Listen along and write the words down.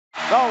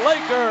The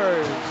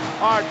Lakers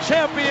are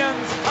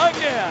champions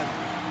again.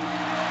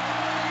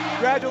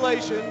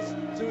 Congratulations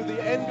to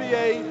the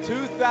NBA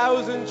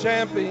 2000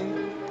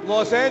 champion,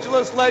 Los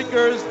Angeles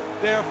Lakers,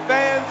 their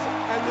fans,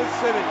 and the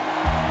city.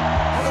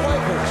 The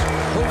Lakers,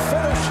 who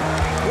finished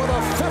with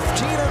a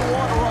 15-1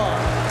 run,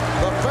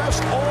 the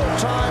best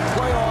all-time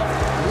playoff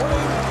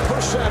winning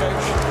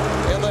percentage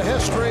in the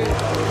history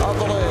of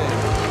the league.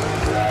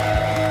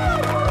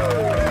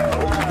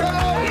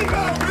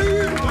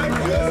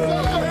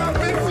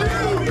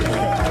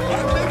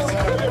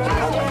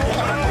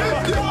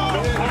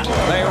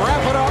 They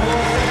wrap it up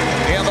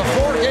in the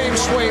four-game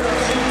sweep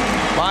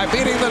by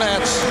beating the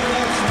Nets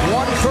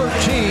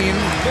 113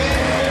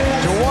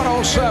 to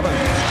 107.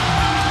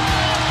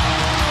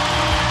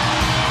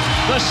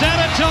 The San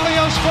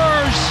Antonio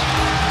Spurs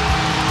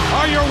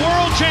are your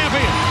world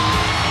champions.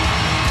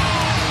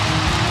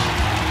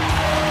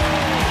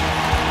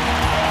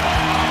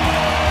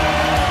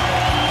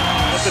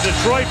 But the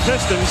Detroit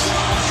Pistons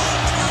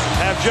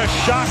have just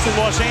shocked the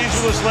Los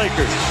Angeles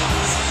Lakers.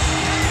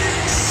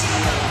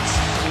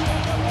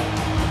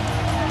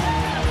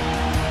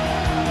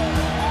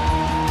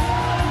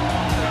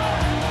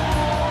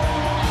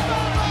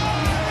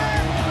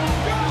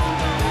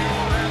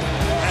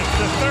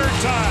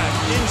 Time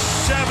in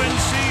 7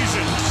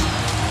 seasons,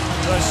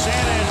 the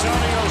San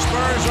Antonio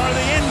Spurs are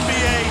the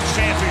NBA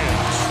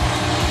champions.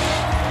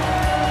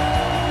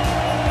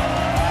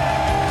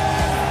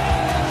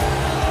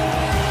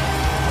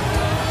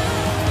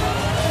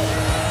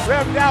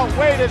 Rimmed out,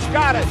 Wade has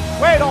got it.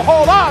 Wade will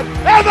hold on,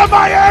 and the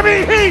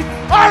Miami Heat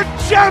are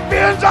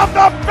champions of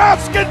the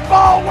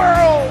basketball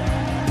world.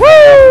 Woo!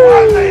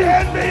 Won the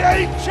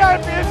NBA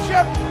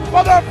championship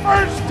for the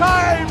first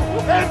time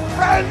in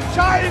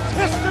franchise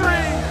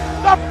history.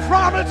 The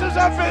promises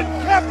have been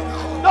kept.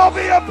 There'll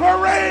be a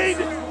parade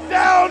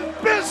down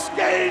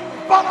Biscayne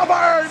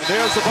Boulevard.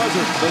 There's the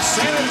buzzer. The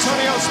San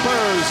Antonio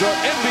Spurs are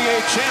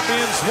NBA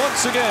champions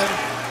once again.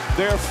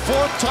 Their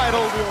 4th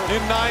title in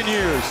 9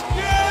 years.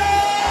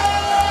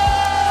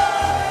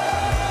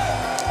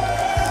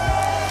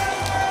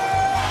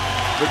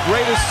 The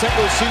greatest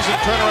single-season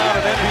turnaround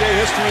in NBA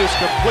history is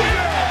complete.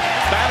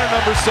 Banner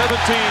number 17,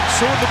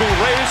 soon to be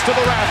raised to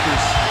the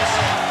rafters.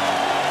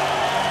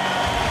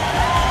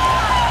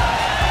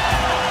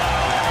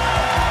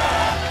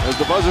 As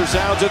the buzzer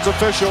sounds, it's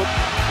official.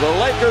 The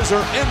Lakers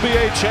are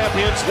NBA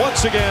champions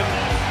once again.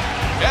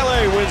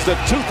 LA wins the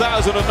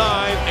 2009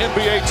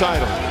 NBA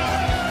title.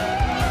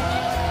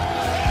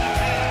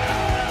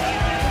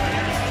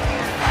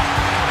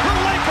 The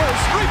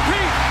Lakers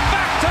repeat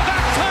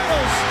back-to-back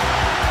titles.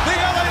 The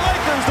LA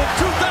Lakers, the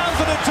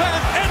 2010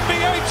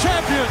 NBA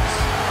champions.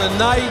 The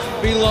night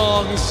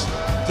belongs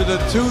to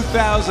the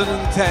 2010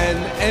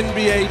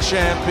 NBA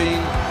champion,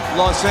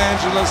 Los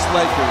Angeles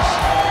Lakers.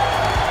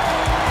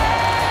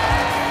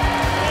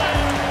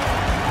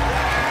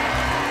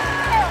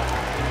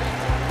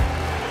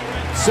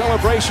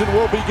 Celebration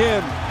will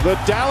begin. The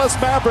Dallas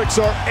Mavericks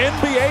are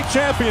NBA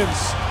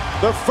champions.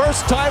 The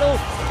first title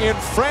in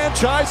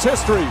franchise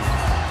history.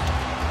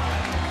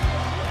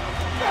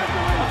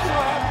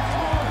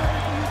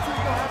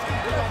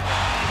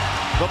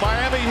 The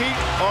Miami Heat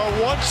are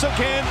once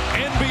again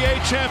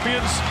NBA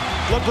champions.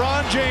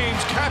 LeBron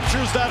James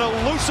captures that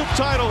elusive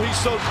title he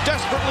so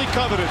desperately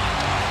coveted.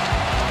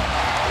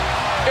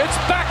 It's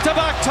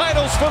back-to-back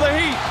titles for the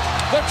Heat.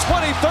 The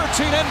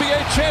 2013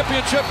 NBA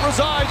championship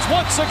resides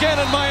once again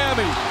in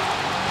Miami.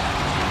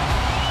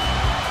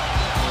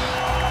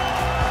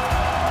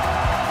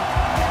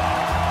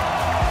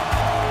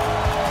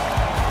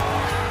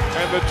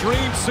 And the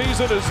dream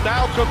season is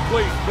now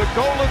complete. The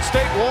Golden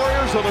State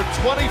Warriors are the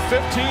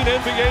 2015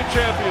 NBA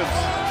champions.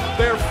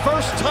 Their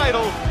first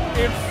title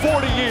in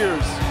 40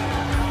 years.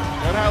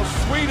 And how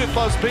sweet it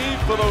must be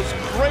for those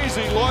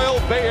crazy loyal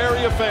Bay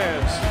Area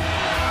fans.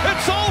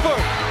 It's over!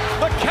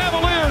 The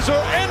Cavaliers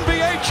are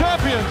NBA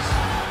champions.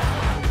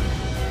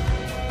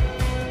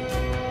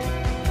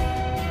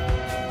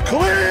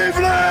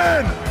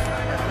 Cleveland!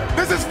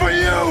 This is for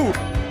you!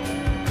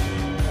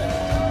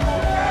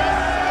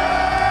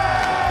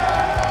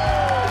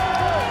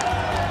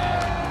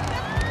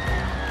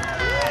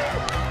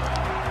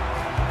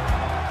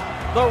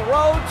 The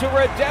road to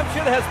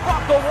redemption has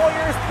brought the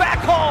Warriors back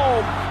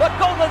home. The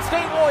Golden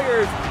State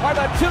Warriors are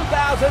the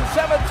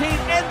 2017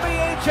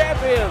 NBA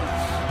champions.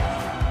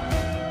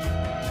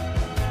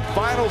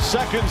 Final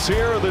seconds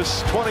here of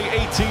this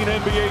 2018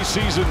 NBA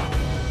season.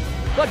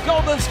 The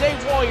Golden State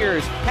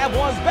Warriors have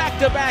won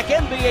back-to-back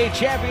NBA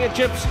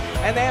championships,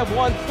 and they have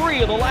won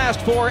 3 of the last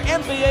 4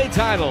 NBA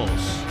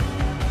titles.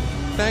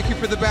 Thank you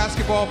for the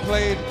basketball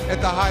played at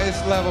the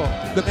highest level.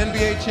 The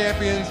NBA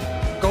champions,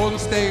 Golden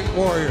State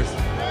Warriors.